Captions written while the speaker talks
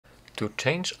To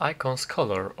change icon's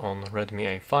color on Redmi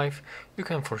A5, you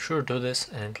can for sure do this,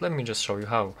 and let me just show you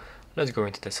how. Let's go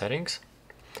into the settings.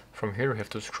 From here you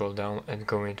have to scroll down and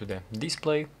go into the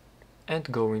display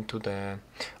and go into the...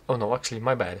 oh no, actually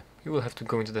my bad. You will have to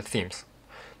go into the themes.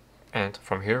 And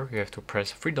from here you have to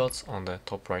press three dots on the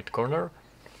top right corner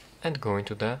and go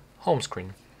into the home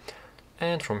screen.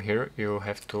 And from here you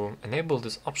have to enable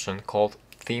this option called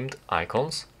themed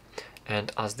icons.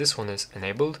 And as this one is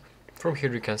enabled, from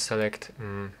here you can select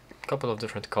a couple of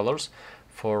different colors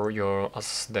for your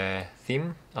as the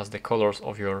theme, as the colors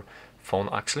of your phone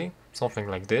actually, something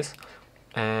like this.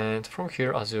 And from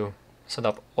here, as you set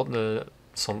up all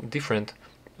some different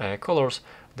colors,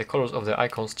 the colors of the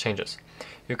icons changes.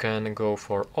 You can go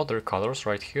for other colors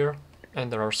right here,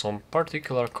 and there are some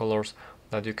particular colors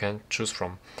that you can choose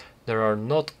from. There are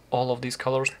not all of these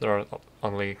colors, there are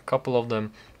only a couple of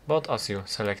them, but as you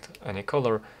select any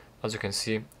color, as you can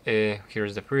see, here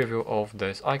is the preview of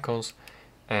these icons,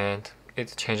 and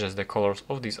it changes the colors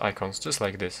of these icons just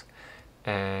like this.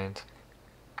 And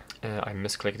I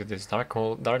misclicked this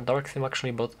dark theme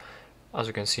actually, but as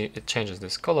you can see, it changes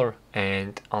this color,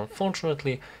 and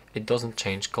unfortunately it doesn't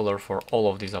change color for all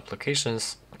of these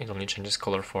applications. It only changes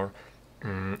color for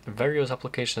various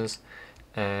applications,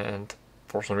 and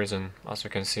for some reason, as you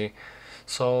can see.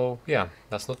 So yeah,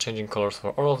 that's not changing colors for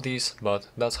all of these, but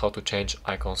that's how to change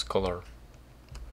icons color.